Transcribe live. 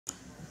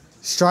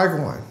Strike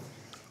one.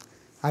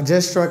 I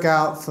just struck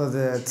out for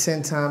the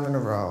 10th time in a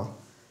row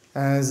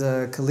as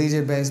a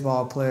collegiate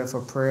baseball player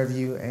for Prairie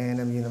View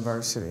A&M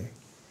University.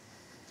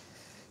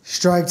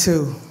 Strike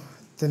two.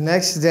 The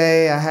next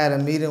day, I had a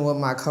meeting with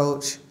my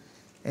coach,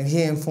 and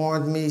he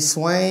informed me,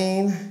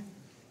 Swain,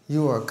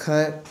 you are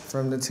cut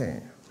from the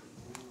team.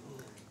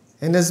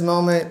 In this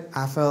moment,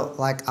 I felt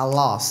like I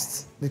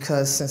lost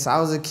because since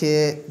I was a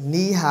kid,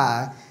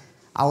 knee-high,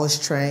 I was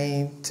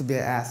trained to be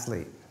an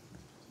athlete.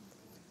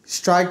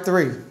 Strike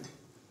three.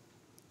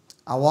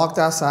 I walked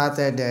outside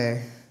that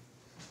day,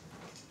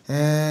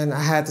 and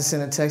I had to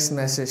send a text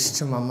message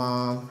to my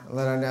mom,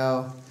 let her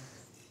know,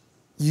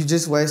 you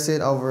just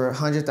wasted over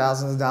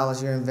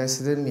 $100,000 you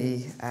invested in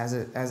me as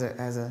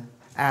an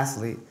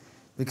athlete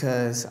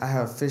because I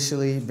have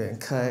officially been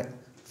cut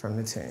from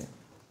the team.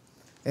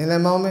 In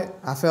that moment,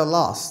 I felt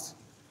lost,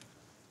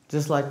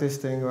 just like this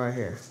thing right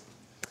here.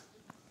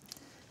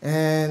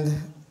 And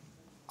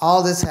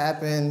all this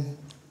happened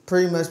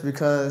pretty much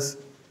because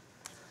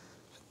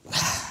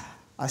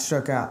I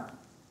struck out.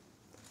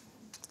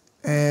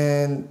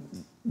 And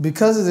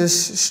because of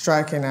this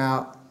striking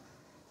out,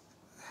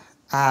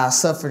 I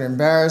suffered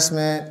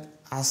embarrassment,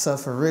 I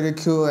suffered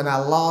ridicule, and I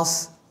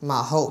lost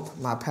my hope,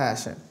 my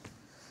passion.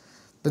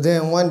 But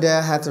then one day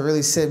I had to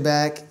really sit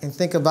back and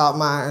think about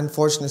my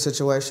unfortunate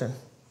situation.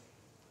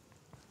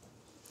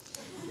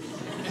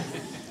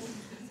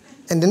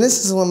 And then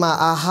this is when my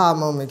aha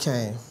moment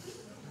came,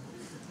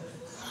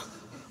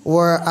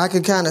 where I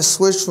could kind of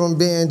switch from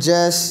being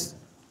just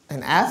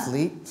an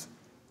athlete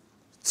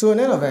to an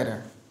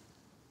innovator.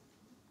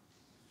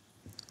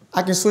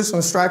 I can switch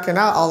from striking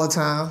out all the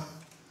time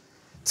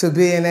to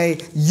being a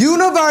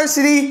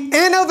University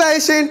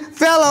Innovation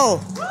Fellow.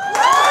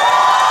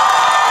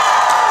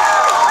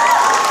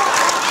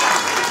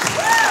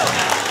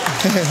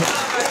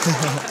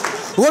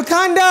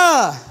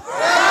 Wakanda!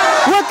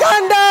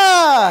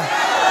 Wakanda!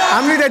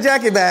 I'm gonna need that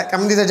jacket back.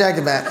 I'm gonna need that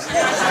jacket back.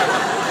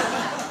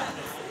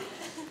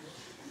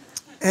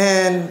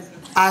 And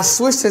I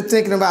switched to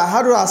thinking about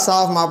how do I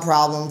solve my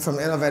problem from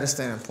an innovative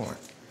standpoint.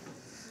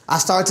 I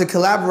started to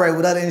collaborate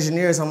with other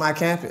engineers on my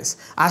campus.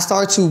 I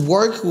started to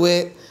work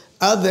with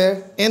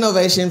other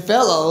innovation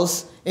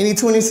fellows. Any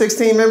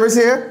 2016 members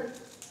here?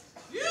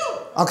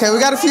 Okay, we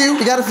got a few,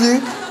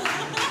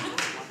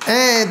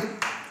 And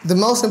the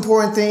most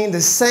important thing, the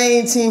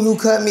same team who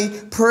cut me,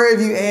 Prairie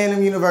View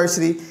A&M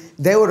University,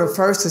 they were the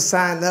first to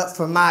sign up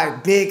for my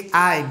big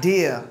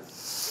idea.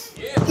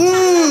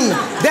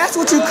 That's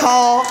what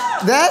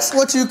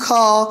you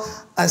call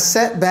a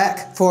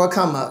setback for a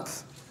come up.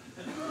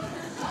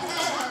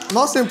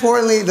 Most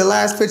importantly, the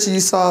last picture you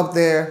saw up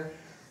there,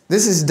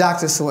 this is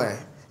Dr. Swain.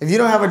 If you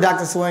don't have a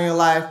Dr. Swain in your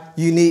life,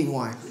 you need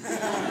one.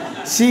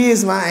 She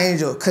is my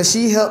angel because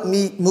she helped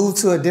me move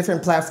to a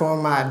different platform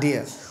with my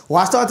idea.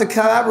 Well, I started to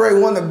collaborate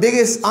with one of the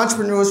biggest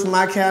entrepreneurs from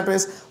my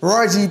campus,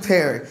 Roy G.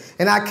 Perry.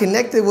 And I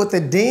connected with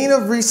the Dean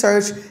of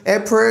Research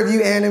at Prairie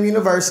View A&M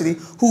University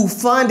who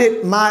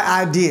funded my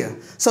idea.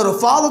 So the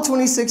fall of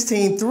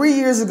 2016, 3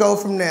 years ago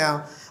from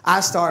now, I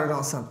started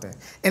on something.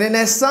 And in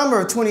that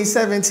summer of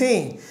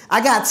 2017,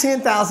 I got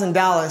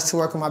 $10,000 to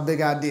work on my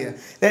big idea.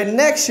 That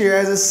next year,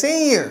 as a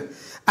senior,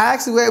 I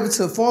actually was able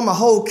to form a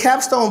whole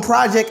capstone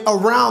project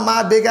around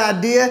my big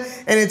idea.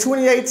 And in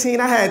 2018,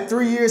 I had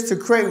 3 years to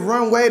create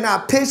Runway, and I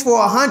pitched for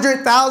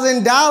 $100,000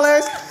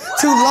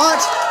 to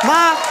launch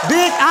my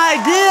big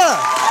idea.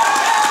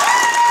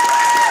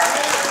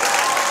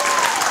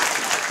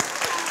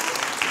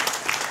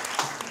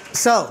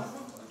 So,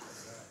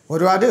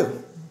 what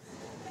do?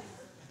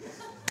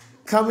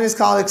 Company is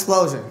called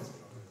Xplosion.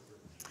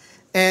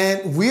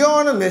 And we are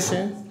on a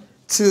mission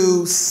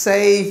to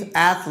save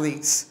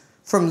athletes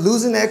from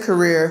losing their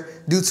career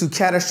due to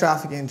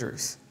catastrophic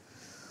injuries.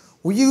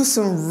 We use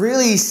some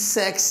really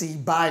sexy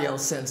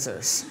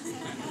biosensors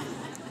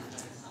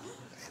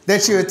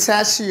that you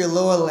attach to your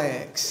lower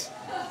legs.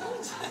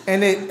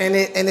 And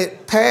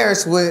it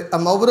pairs with a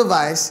mobile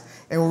device,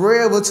 and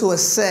we're able to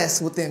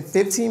assess within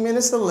 15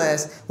 minutes or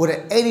less with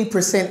an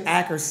 80%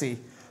 accuracy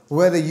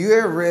whether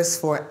you're at risk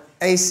for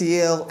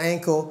ACL,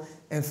 ankle,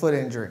 and foot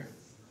injury.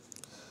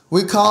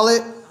 We call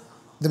it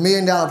the $1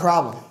 million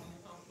problem.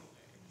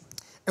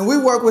 And we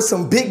work with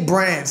some big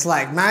brands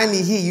like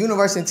Miami Heat,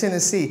 University of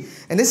Tennessee.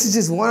 And this is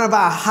just one of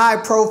our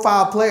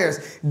high-profile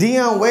players,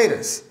 Dion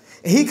Waiters.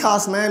 And he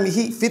costs Miami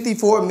Heat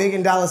 $54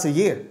 million a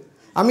year.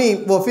 I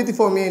mean, well,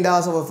 $54 million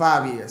over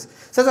 5 years.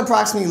 So that's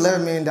approximately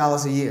 $11 million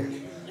a year.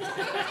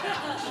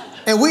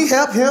 And we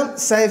help him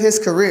save his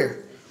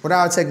career with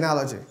our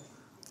technology.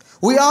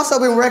 We also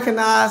been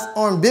recognized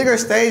on bigger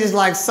stages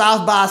like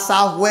South by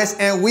Southwest,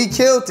 and we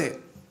killed it.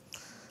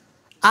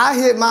 I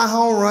hit my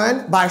home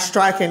run by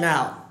striking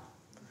out.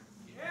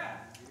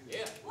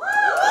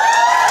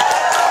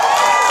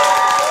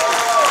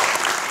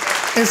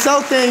 And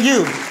so can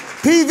you.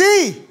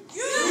 PV,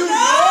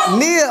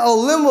 Nia,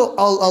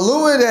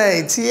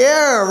 Olumide,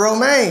 Tierra,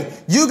 Romaine,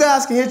 you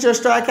guys can hit your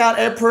strikeout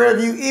at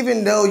Prairie View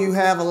even though you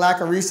have a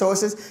lack of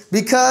resources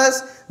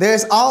because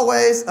there's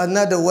always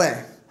another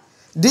way.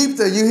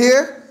 Deepta, you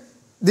here?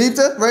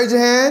 Deepta, raise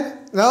your hand.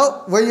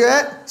 No, where you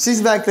at?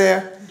 She's back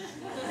there.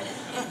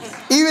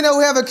 Even though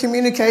we have a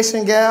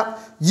communication gap,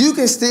 you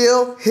can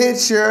still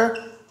hit your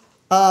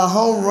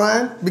home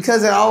run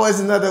because there's always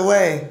another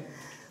way.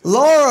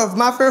 Laura,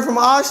 my friend from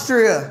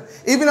Austria,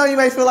 even though you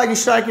may feel like you're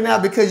striking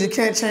out because you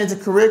can't change the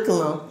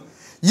curriculum,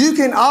 you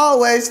can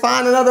always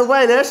find another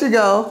way. There she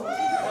go.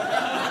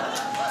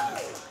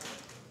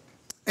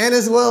 And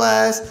as well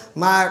as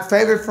my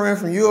favorite friend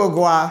from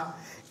Uruguay,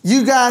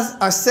 you guys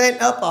are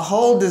setting up a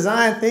whole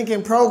design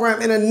thinking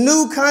program in a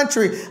new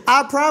country.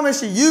 I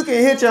promise you, you can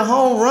hit your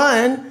home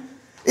run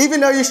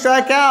even though you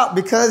strike out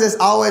because there's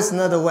always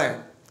another way.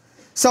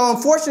 So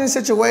unfortunate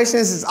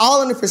situations is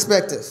all in the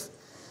perspective.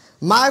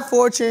 My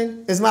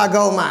fortune is my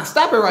gold mine.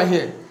 Stop it right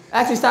here.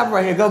 Actually, stop it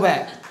right here. Go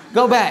back.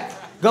 Go back.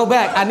 Go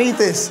back. I need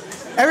this.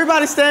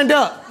 Everybody stand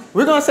up.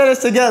 We're going to say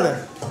this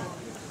together.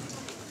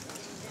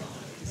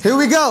 Here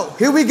we go.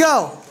 Here we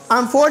go.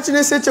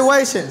 Unfortunate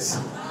situations.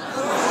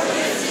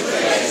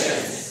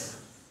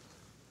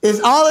 It's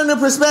all in the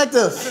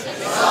perspective.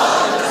 It's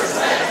all in the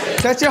perspective.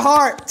 Touch your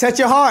heart. Touch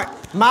your heart.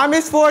 My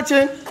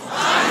misfortune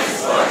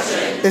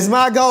is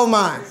my gold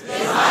mine.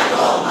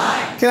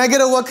 Can I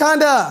get a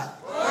Wakanda?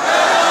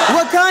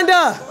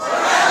 Wakanda!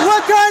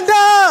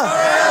 Wakanda!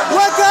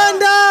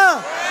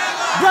 Wakanda!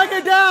 Break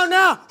it down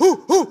now.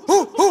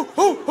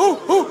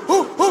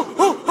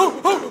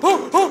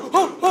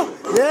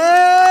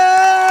 Yeah!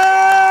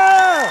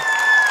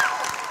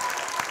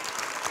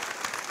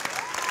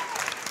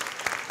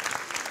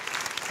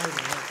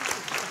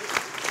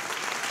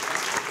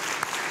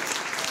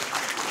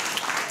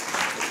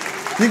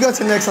 You go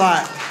to the next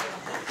slide.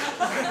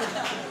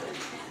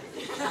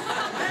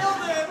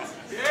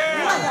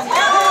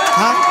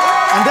 Huh?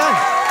 I'm done.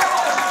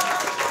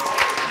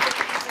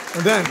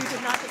 I'm done.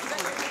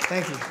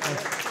 Thank you.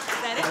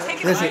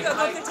 Thank you.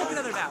 Take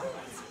another bow.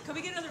 Can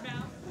we get another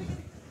bow?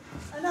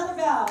 Another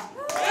bow.